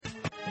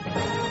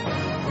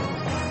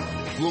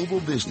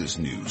global business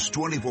news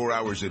 24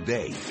 hours a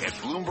day at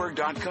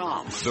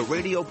Bloomberg.com, the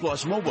Radio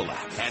Plus mobile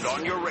app, and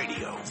on your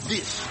radio.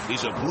 This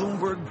is a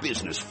Bloomberg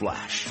Business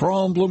Flash.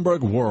 From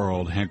Bloomberg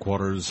World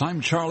headquarters, I'm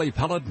Charlie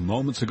Pellet.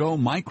 Moments ago,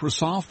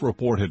 Microsoft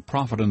reported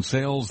profit and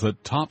sales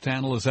that topped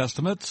analyst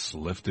estimates,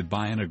 lifted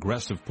by an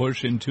aggressive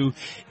push into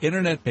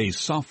internet-based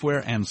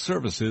software and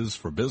services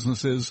for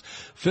businesses.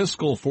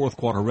 Fiscal fourth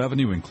quarter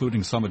revenue,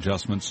 including some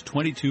adjustments,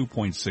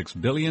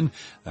 $22.6 billion.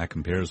 That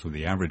compares with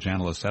the average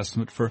analyst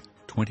estimate for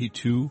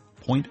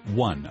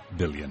 $22.1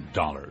 billion.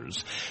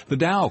 The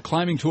Dow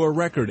climbing to a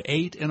record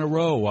 8 in a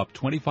row, up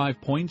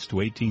 25 points to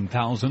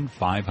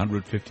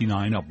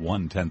 18,559, up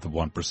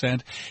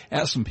 0.1%.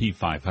 S&P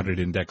 500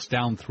 index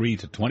down 3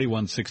 to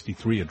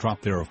 2163, a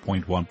drop there of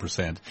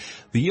 0.1%.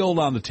 The yield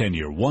on the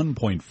 10-year,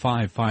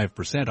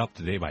 1.55%, up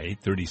today by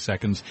 8/30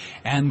 seconds.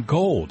 And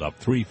gold up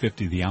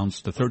 350 the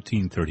ounce to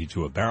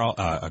 1332 a barrel,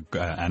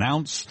 an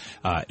ounce.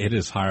 It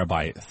is higher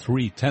by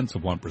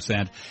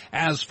 0.3%.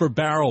 As for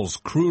barrels,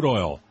 crude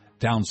oil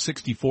down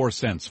 64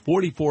 cents,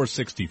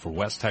 44.60 for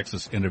West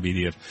Texas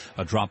Intermediate,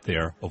 a drop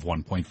there of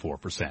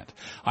 1.4%.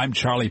 I'm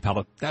Charlie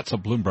Pellet. That's a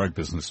Bloomberg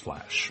Business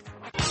Flash.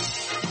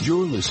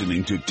 You're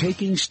listening to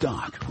Taking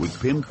Stock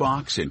with Pim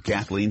Fox and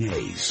Kathleen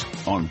Hayes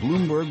on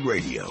Bloomberg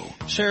Radio.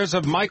 Shares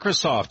of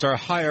Microsoft are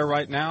higher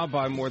right now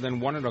by more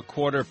than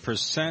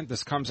 1.25%.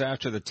 This comes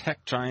after the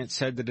tech giant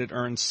said that it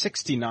earned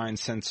 69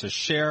 cents a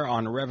share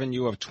on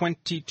revenue of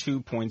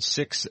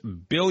 $22.6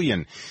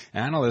 billion.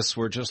 Analysts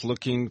were just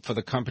looking for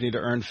the company to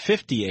earn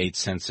 58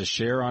 cents a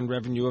share on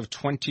revenue of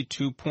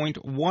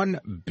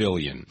 $22.1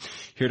 billion.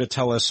 Here to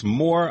tell us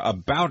more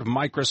about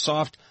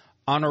Microsoft,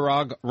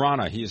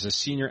 Rana. He is a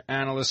senior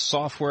analyst,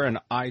 software and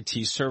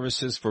IT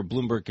services for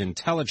Bloomberg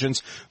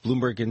Intelligence.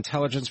 Bloomberg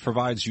Intelligence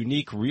provides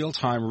unique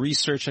real-time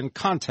research and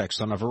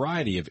context on a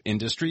variety of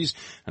industries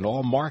and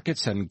all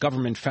markets and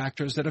government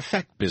factors that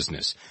affect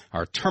business.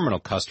 Our terminal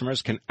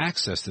customers can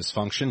access this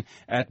function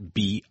at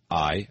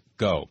BI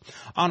Go.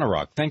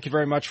 Anurag, thank you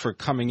very much for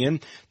coming in.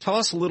 Tell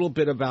us a little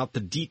bit about the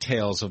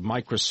details of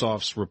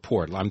Microsoft's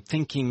report. I'm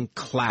thinking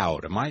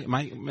cloud. Am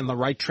I in the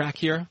right track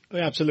here?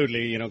 Yeah,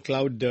 absolutely.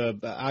 Cloud,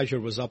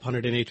 Azure was up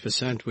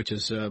 108%, which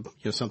is,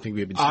 something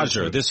we've been seeing.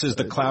 Azure, this is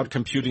the cloud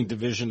computing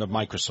division of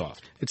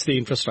Microsoft. It's the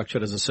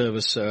infrastructure as a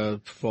service,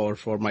 for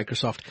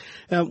Microsoft.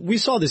 We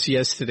saw this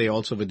yesterday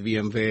also with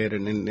VMware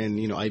and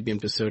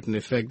IBM to a certain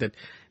effect that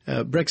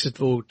Brexit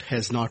vote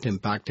has not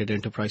impacted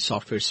enterprise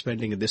software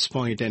spending at this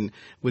point, and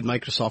with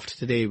Microsoft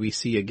today, we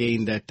see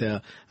again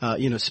that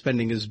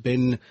spending has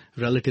been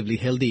relatively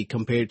healthy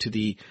compared to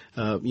the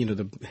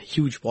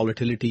huge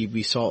volatility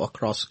we saw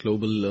across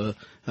global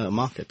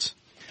markets.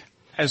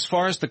 As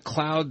far as the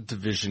cloud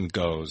division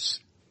goes,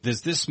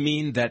 does this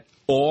mean that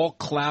all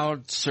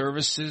cloud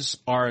services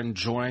are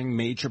enjoying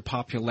major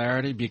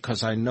popularity?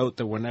 Because I note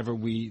that whenever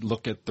we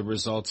look at the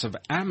results of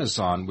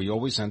Amazon, we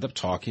always end up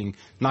talking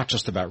not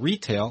just about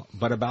retail,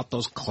 but about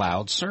those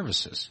cloud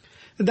services.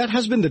 That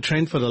has been the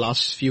trend for the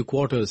last few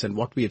quarters, and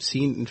what we have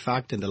seen, in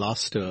fact, in the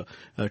last 2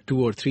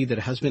 or 3, there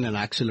has been an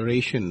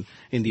acceleration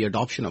in the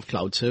adoption of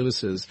cloud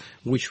services,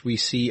 which we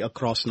see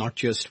across not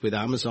just with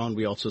Amazon.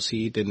 We also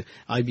see it in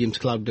IBM's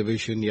cloud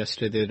division.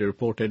 Yesterday, they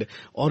reported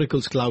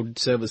Oracle's cloud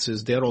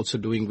services. They're also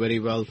doing very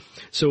well.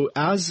 So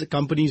as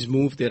companies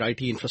move their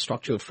IT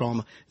infrastructure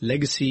from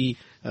legacy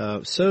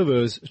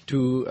servers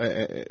to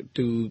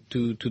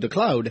the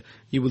cloud,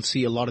 you will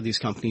see a lot of these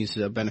companies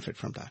benefit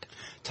from that.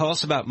 Tell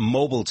us about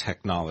mobile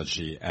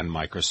technology and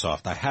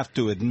Microsoft. I have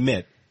to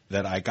admit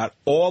that I got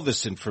all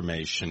this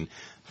information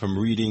from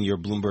reading your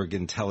Bloomberg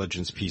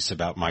Intelligence piece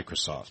about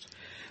Microsoft.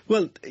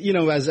 Well,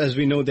 as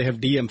we know, they have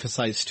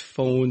de-emphasized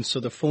phones, so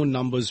the phone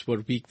numbers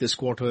were weak this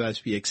quarter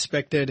as we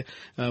expected.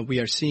 We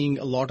are seeing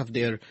a lot of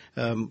their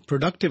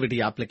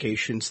productivity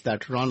applications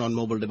that run on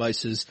mobile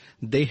devices.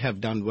 They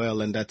have done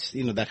well, and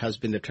that has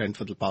been the trend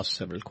for the past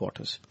several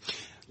quarters.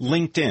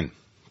 LinkedIn.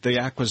 The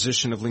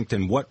acquisition of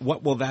LinkedIn, what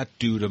will that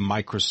do to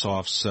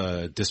Microsoft's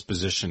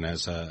disposition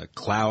as a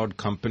cloud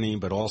company,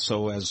 but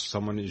also as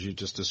someone, as you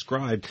just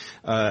described,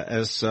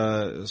 as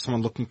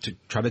someone looking to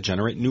try to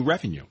generate new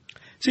revenue?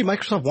 See,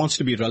 Microsoft wants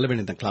to be relevant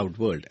in the cloud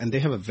world, and they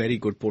have a very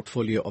good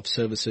portfolio of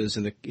services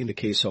in the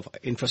case of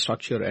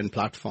infrastructure and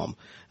platform.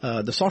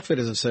 The software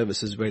as a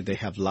service is where they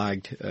have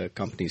lagged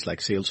companies like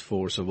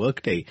Salesforce or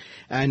Workday.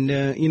 And,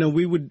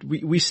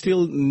 we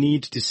still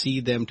need to see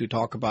them to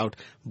talk about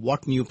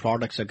what new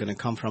products are going to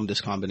come from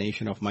this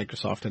combination of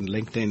Microsoft and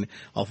LinkedIn,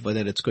 of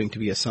whether it's going to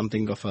be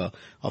something of a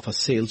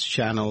sales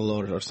channel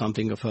or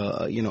something of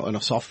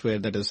a software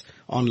that is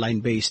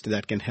online based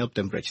that can help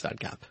them bridge that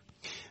gap.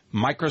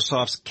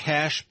 Microsoft's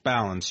cash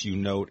balance, you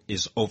note,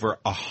 is over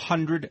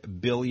 $100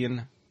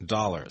 billion.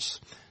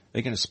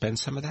 They're going to spend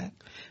some of that?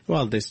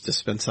 Well, they just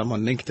spent some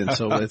on LinkedIn,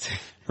 so it's...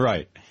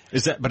 Right.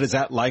 Is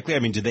that likely? I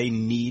mean, do they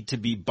need to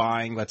be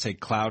buying, let's say,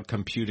 cloud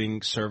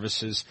computing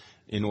services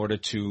in order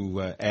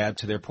to add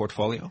to their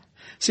portfolio?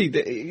 See,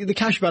 the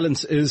cash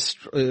balance is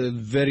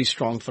very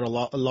strong for a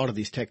lot of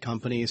these tech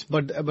companies,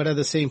 but at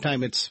the same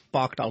time, it's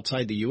parked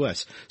outside the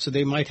U.S. So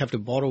they might have to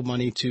borrow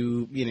money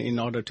to, in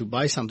order to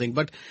buy something.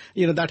 But,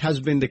 that has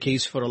been the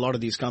case for a lot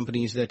of these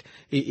companies, that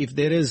if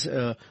there is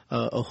a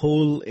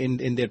hole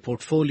in their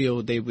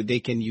portfolio, they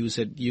can use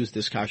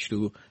this cash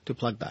to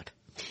plug that.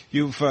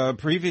 You've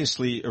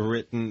previously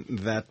written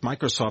that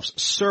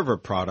Microsoft's server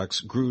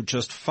products grew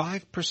just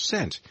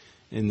 5%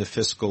 in the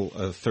fiscal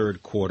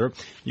third quarter.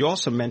 You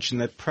also mentioned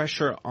that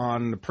pressure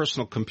on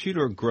personal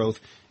computer growth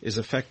is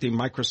affecting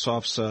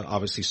Microsoft's,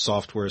 obviously,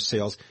 software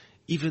sales,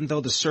 even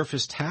though the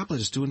Surface tablet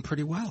is doing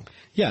pretty well.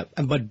 Yeah,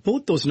 but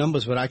both those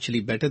numbers were actually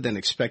better than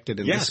expected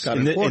in this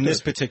current quarter. In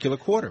this particular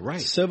quarter,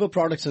 right. Server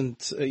products and,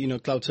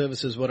 cloud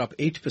services were up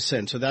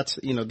 8%, so that's,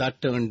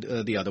 that turned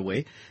the other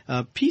way.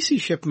 PC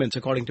shipments,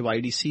 according to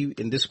IDC,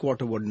 in this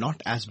quarter were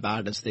not as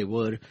bad as they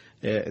were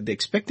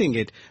expecting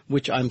it,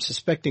 which I'm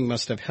suspecting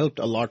must have helped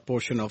a large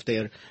portion of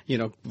their,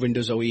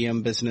 Windows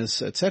OEM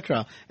business,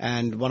 etc.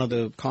 And one of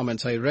the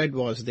comments I read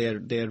was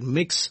their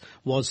mix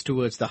was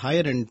towards the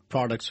higher end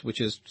products,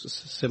 which is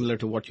similar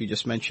to what you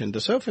just mentioned,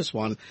 the Surface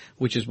one,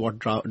 which is what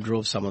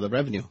drove some of the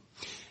revenue.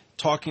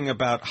 Talking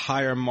about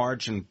higher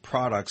margin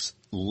products,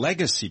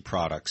 legacy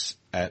products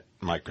at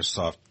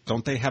Microsoft,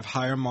 don't they have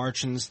higher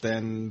margins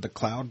than the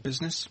cloud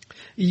business?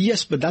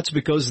 Yes, but that's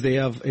because they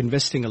are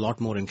investing a lot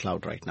more in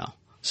cloud right now.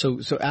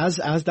 So as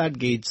that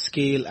gains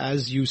scale,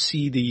 as you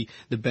see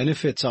the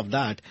benefits of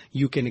that,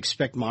 you can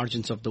expect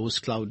margins of those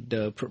cloud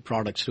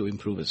products to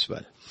improve as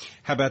well.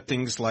 How about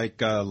things like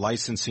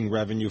licensing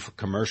revenue for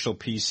commercial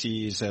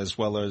PCs as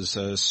well as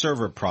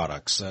server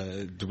products?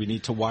 Do we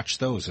need to watch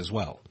those as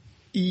well?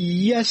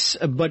 Yes,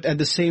 but at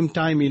the same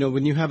time,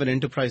 when you have an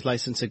enterprise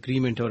license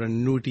agreement or an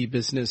annuity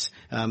business,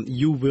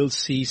 you will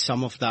see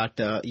some of that,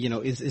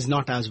 is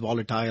not as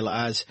volatile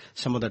as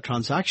some of the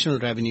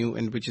transactional revenue,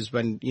 and which is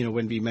when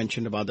we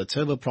mentioned about the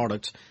server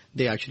products,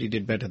 they actually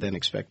did better than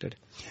expected.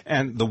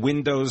 And the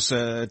Windows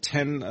 10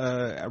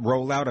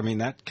 rollout,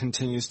 that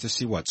continues to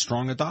see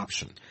strong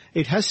adoption.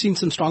 It has seen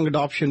some strong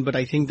adoption, but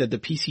I think that the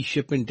PC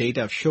shipment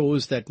data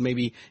shows that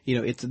maybe,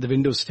 the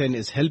Windows 10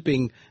 is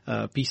helping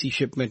PC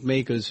shipment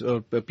makers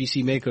or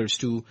PC makers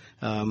to,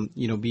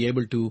 be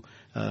able to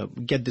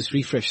get this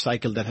refresh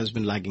cycle that has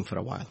been lagging for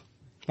a while.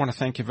 I want to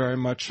thank you very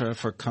much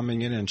for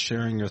coming in and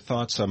sharing your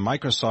thoughts.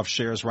 Microsoft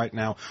shares right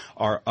now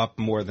are up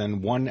more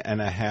than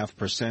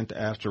 1.5%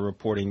 after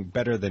reporting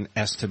better than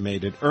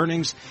estimated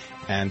earnings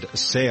and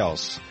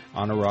sales.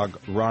 Anurag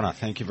Rana,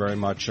 thank you very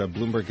much.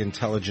 Bloomberg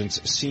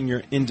Intelligence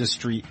Senior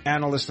Industry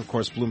Analyst. Of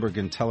course, Bloomberg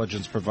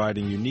Intelligence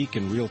providing unique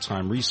and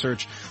real-time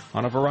research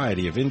on a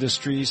variety of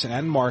industries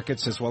and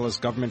markets, as well as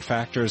government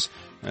factors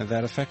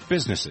that affect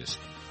businesses.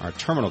 Our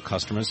terminal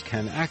customers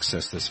can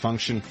access this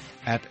function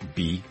at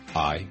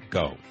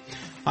BIGO.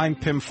 I'm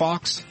Pim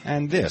Fox,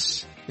 and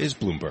this is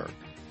Bloomberg.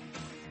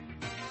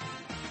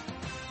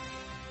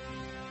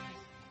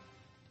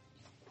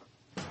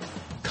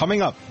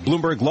 Coming up,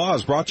 Bloomberg Law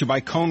is brought to you by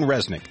Cohn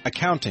Resnick.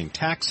 Accounting,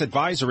 tax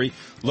advisory,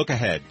 look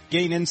ahead.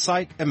 Gain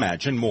insight,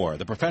 imagine more.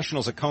 The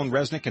professionals at Cohn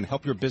Resnick can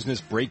help your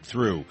business break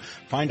through.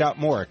 Find out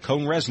more at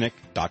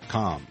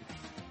cohnresnick.com.